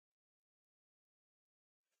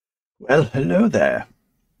Well, hello there.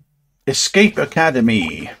 Escape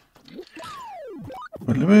Academy.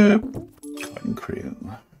 Fun crew.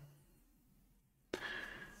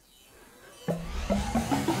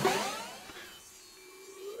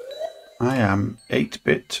 I am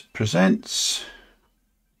 8-Bit Presents.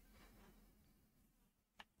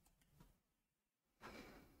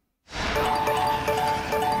 Oh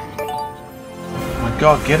my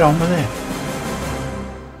God, get on with it.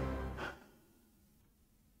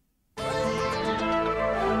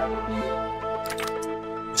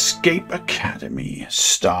 Escape Academy.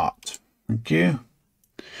 Start. Thank you.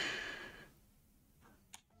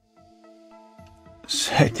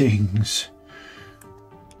 Settings.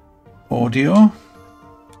 Audio.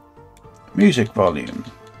 Music volume.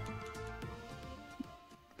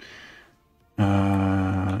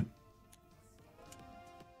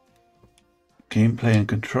 Gameplay and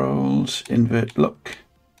controls. Invert look.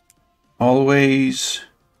 Always.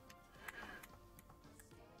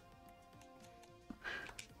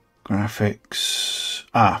 Graphics.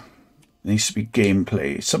 Needs to be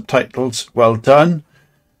gameplay. Subtitles. Well done.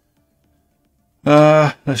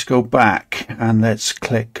 Let's go back and let's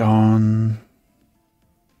click on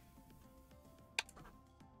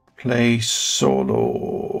play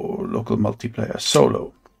solo, local multiplayer,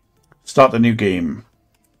 solo. Start a new game.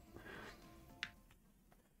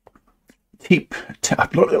 Tip,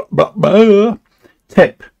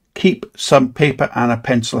 keep some paper and a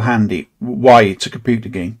pencil handy. Why? It's a computer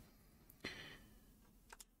game.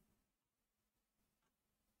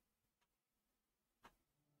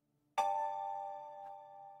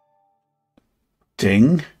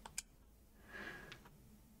 Ding.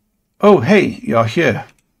 Oh, hey, you're here.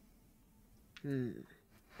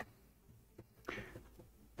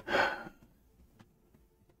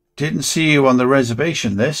 Didn't see you on the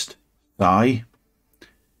reservation list. Sigh.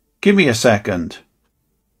 Give me a second.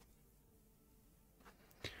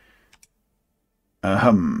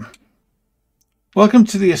 Welcome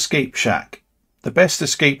to the Escape Shack, the best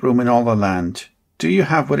escape room in all the land. Do you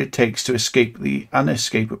have what it takes to escape the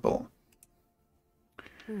unescapable?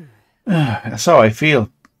 That's how I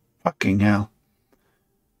feel. Fucking hell.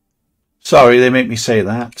 Sorry, they make me say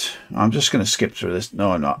that. I'm just going to skip through this.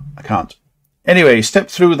 No, I'm not. I can't. Anyway, step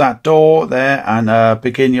through that door there and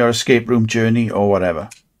begin your escape room journey or whatever.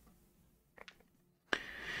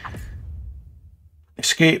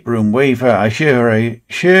 Escape room waiver. I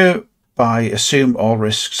hereby assume all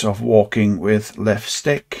risks of walking with left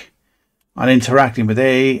stick and interacting with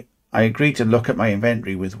A. I agree to look at my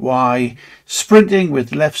inventory with Y. Sprinting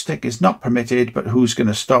with left stick is not permitted, but who's going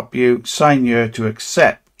to stop you? Sign here to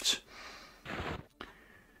accept.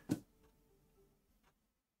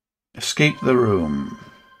 Escape the room.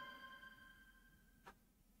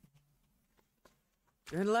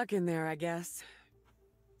 Good luck in there, I guess.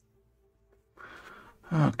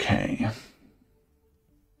 Okay.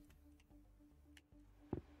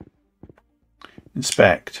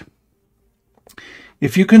 Inspect.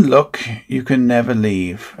 If you can look, you can never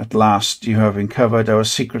leave. At last you have uncovered our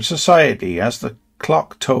secret society. As the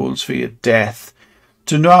clock tolls for your death,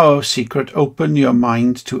 to know our secret, open your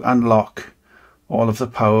mind to unlock all of the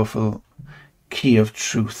powerful key of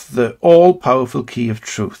truth. The all-powerful key of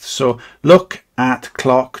truth. So look at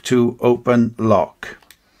clock to open lock.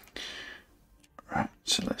 Right,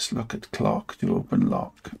 so let's look at clock to open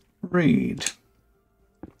lock. Read.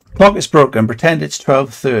 Clock is broken. Pretend it's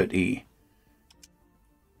 12:30.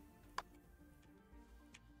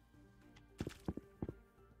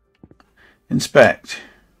 Inspect.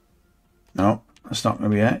 No, that's not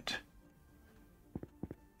going to be it.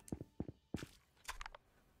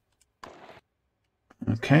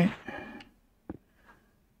 Okay.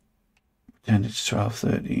 Pretend it's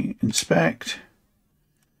 12:30. Inspect.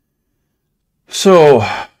 So,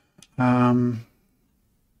 no.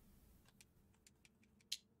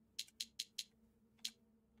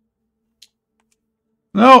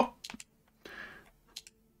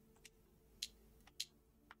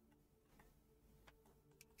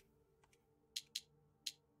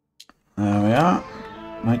 There we are.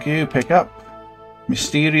 Thank you. Pick up.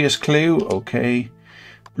 Mysterious clue. Okay.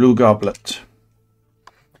 Blue goblet.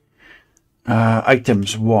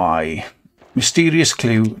 Items Y. Mysterious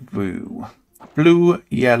clue. Blue. Blue,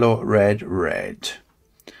 yellow, red, red.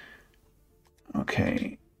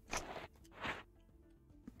 Okay.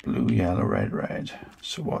 Blue, yellow, red, red.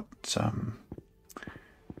 So what?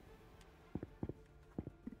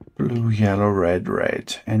 Blue, yellow, red,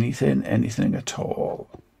 red. Anything at all.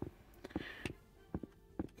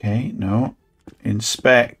 Okay, no.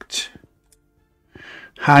 Inspect.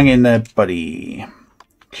 Hang in there, buddy.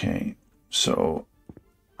 Okay, so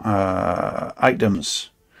items.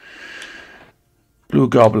 Blue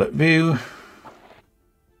goblet view.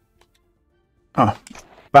 Oh,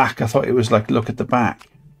 back. I thought it was like look at the back.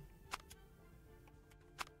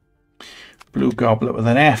 Blue goblet with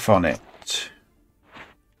an F on it.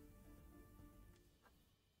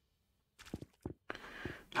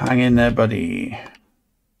 Hang in there, buddy.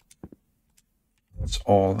 That's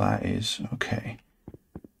all that is. Okay.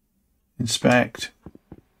 Inspect.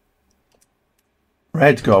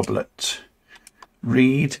 Red goblet.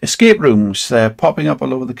 Read. Escape rooms. They're popping up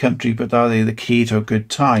all over the country, but are they the key to a good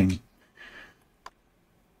time?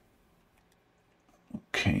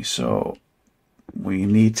 Okay, so we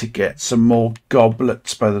need to get some more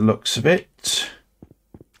goblets by the looks of it.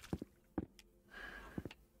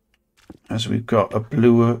 As we've got a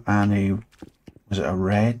blue and a, was it a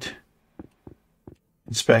red?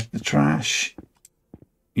 Inspect the trash.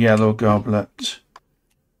 Yellow goblet.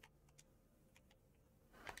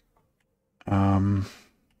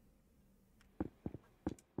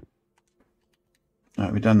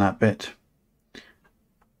 Right, we've done that bit.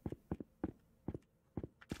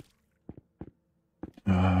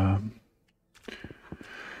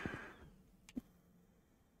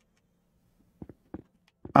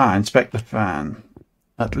 Inspect the fan.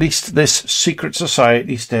 At least this secret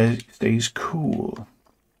society stays cool.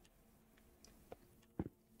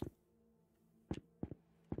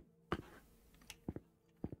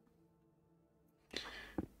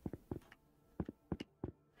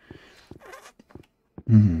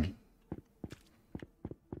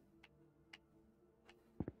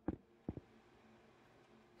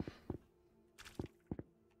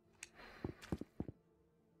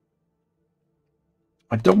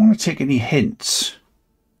 I don't want to take any hints.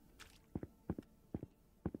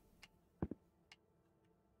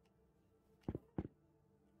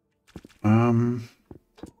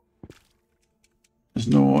 There's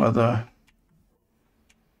no other.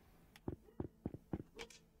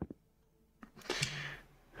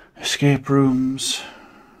 Escape rooms.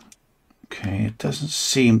 Okay, it doesn't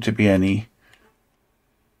seem to be any.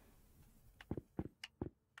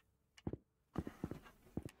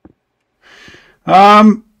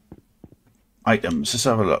 Items. Let's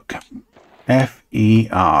have a look.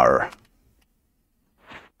 FER.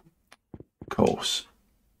 Course.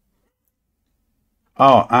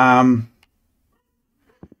 Oh,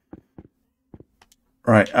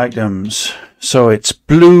 right, items. So it's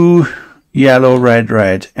blue, yellow,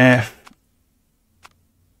 red. F.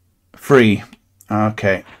 Free.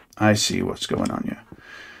 Okay, I see what's going on here.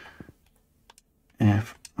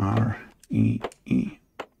 FREE.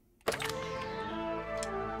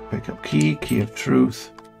 Pick up key, key of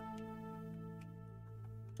truth.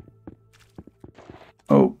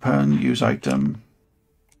 Open, use item.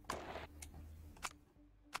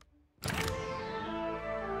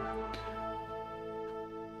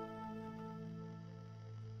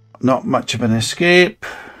 Not much of an escape.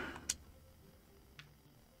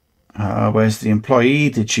 Where's the employee?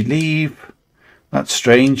 Did she leave? That's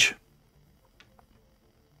strange.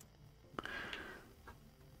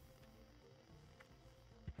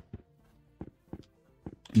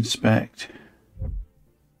 Inspect.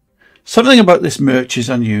 Something about this merch is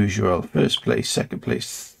unusual. First place, second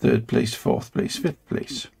place, third place, fourth place, fifth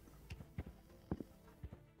place.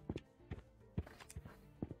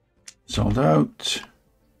 Sold out.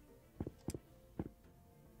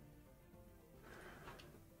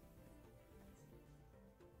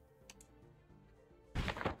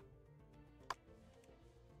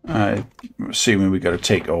 I'm assuming we've got to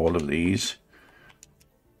take all of these.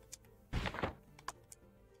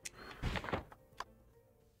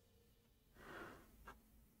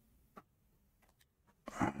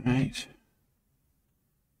 Right.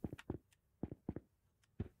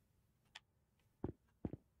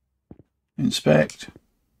 Inspect.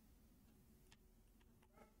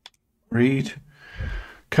 Read.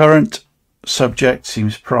 Current subject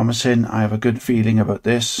seems promising. I have a good feeling about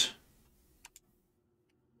this.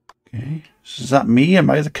 Okay. So is that me? Am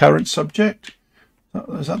I the current subject?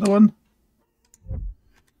 Is that the one?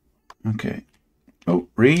 Okay. Oh,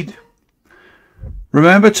 read.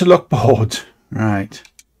 Remember to look bored. Right.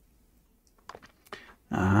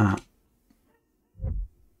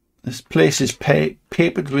 This place is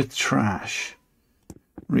papered with trash.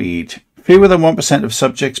 Read. Fewer than 1% of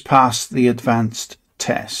subjects pass the advanced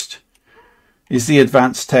test. Is the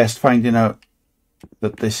advanced test finding out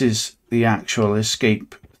that this is the actual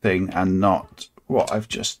escape thing and not what I've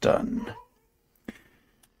just done?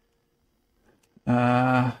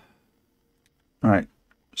 Right.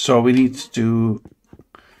 So we need to do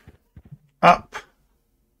up,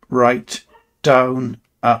 right, down,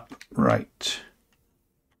 up, right.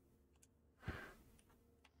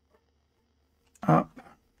 up,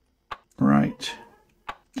 right,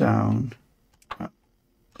 down, up,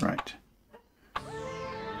 right.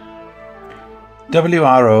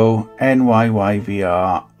 WRONYYVRRRY.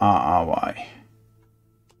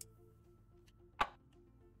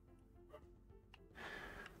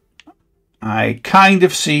 I kind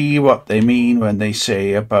of see what they mean when they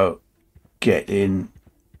say about getting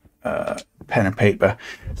pen and paper.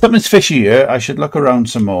 Something's fishy here. I should look around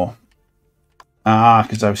some more. Ah,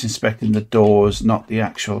 because I was inspecting the doors, not the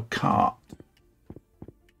actual cart.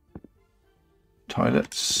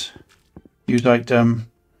 Toilets. Use item.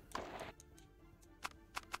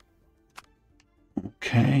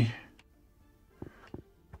 Okay.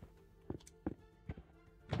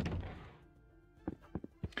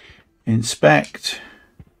 Inspect.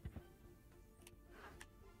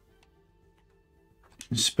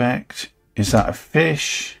 Inspect. Is that a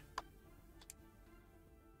fish?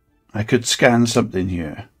 I could scan something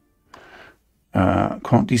here.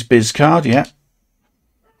 Quantities biz card, yeah.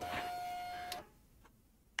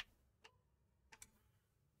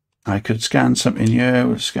 I could scan something here.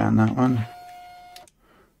 We'll scan that one.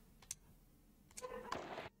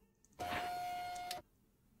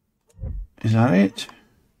 Is that it?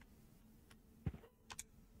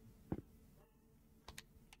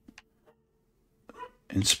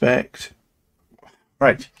 Inspect.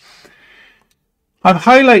 Right. I'm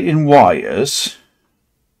highlighting wires.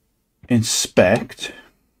 Inspect.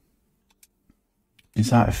 Is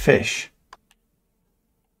that a fish?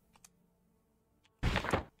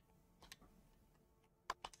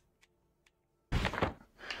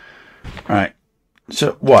 Right.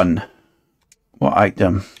 So 1. What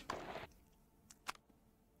item?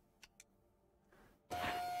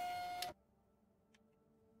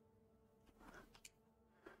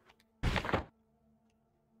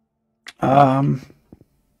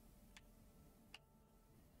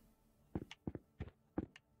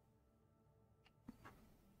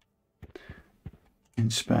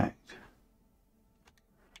 Inspect.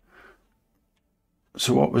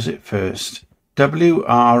 So what was it first?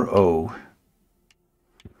 WRO.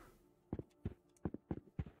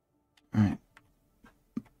 Right.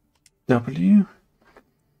 W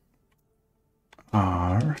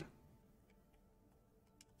R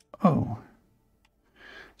O.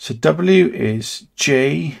 So W is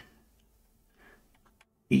J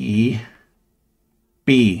E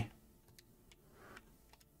B.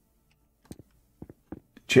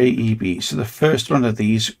 J E B. So the first one of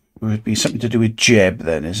these would be something to do with Jeb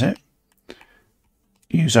then, is it?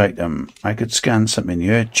 Use item. I could scan something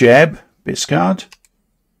here. Jeb, bits card.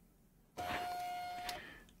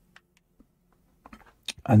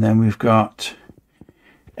 And then we've got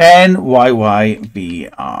NYYVR.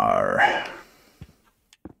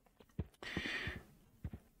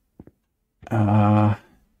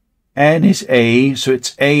 N is A, so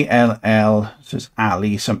it's ALL, so it's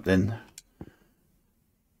Ali something.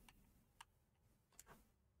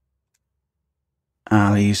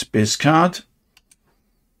 Ali's biz card.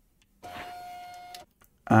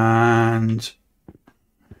 And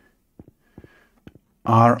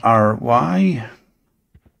RRY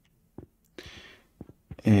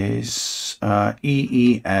is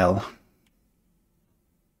EEL.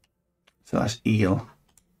 So that's eel.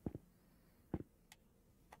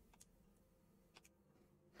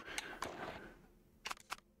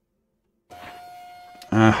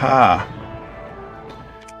 Aha.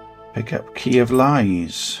 Pick up key of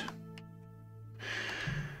lies.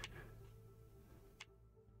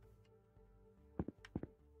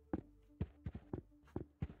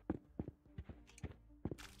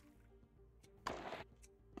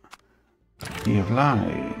 Key of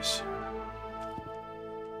lies.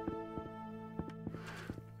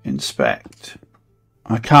 Inspect.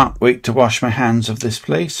 I can't wait to wash my hands of this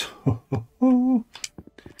place.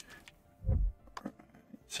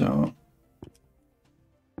 So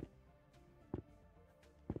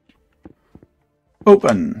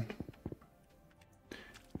open.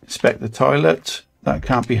 Inspect the toilet. That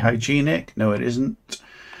can't be hygienic. No, it isn't.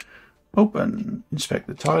 Open. Inspect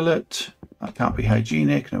the toilet. That can't be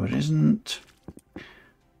hygienic. No, it isn't.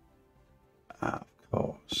 Of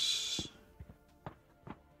course.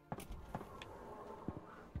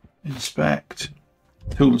 Inspect.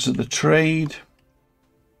 Tools of the trade.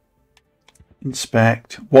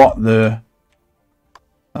 Inspect. What the?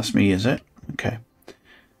 That's me, is it? Okay.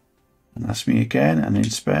 And that's me again. And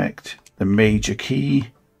inspect the major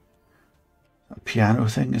key. A piano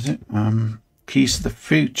thing, is it? Keys to the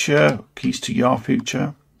future. Keys to your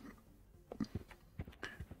future.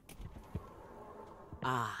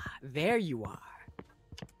 Ah, there you are.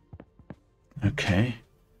 Okay.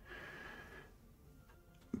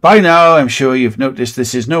 By now, I'm sure you've noticed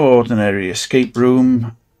this is no ordinary escape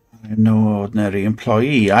room. I'm no ordinary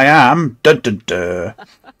employee. I am dun, dun, dun,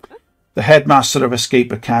 the headmaster of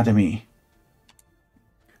Escape Academy,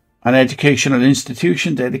 an educational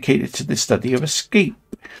institution dedicated to the study of escape,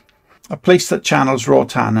 a place that channels raw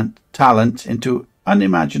talent into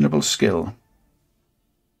unimaginable skill.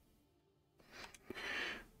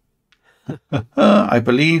 I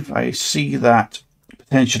believe I see that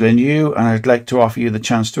potential in you, and I'd like to offer you the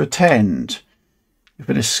chance to attend. If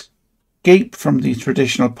an escape from the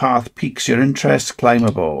traditional path piques your interest, climb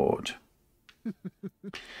aboard.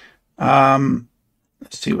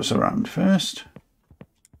 Let's see what's around first.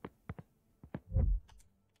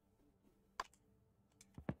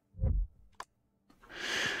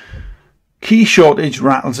 Key shortage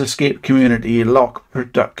rattles escape community, lock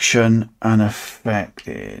production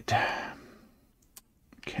unaffected.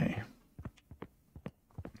 Okay.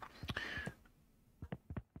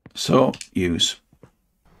 So, use.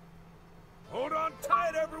 Hold on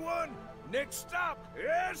tight, everyone. Next stop,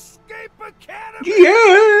 Escape Academy.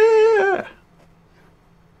 Yeah!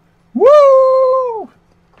 Woo!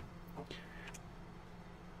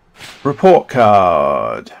 Report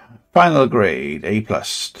card. Final grade, A+.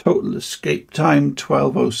 Total escape time,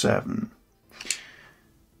 12:07.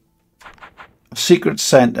 A secret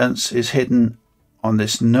sentence is hidden on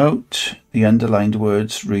this note. The underlined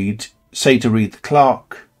words say to read the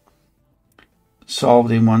clock.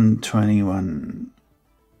 Solved in 1:21.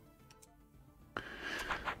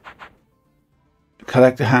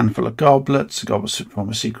 Collect a handful of goblets. Goblets form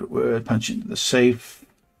a secret word. Punch into the safe.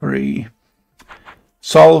 Free.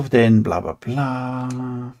 Solved in blah blah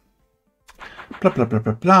blah. Blah blah blah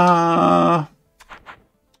blah blah.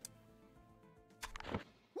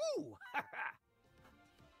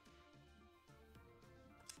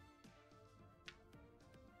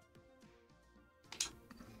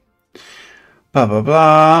 Blah blah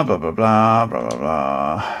blah blah blah blah blah blah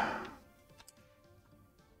blah.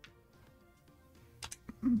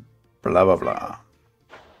 Blah blah blah.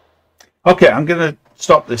 Okay, I'm gonna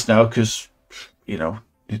stop this now because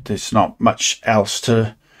there's not much else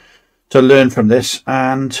to learn from this,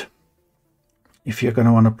 and if you're going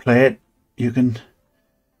to want to play it, you can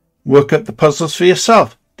work out the puzzles for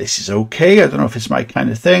yourself. This is okay. I don't know if it's my kind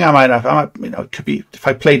of thing. I might, it could be if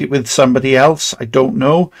I played it with somebody else. I don't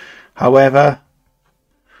know. However,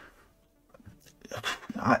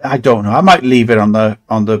 I don't know. I might leave it on the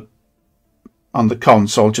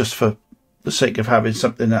console just for the sake of having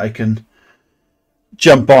something that I can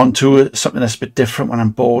jump onto, something that's a bit different when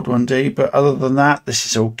I'm bored one day. But other than that, this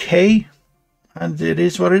is okay, and it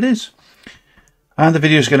is what it is. And the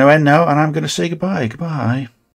video is going to end now, and I'm going to say goodbye. Goodbye.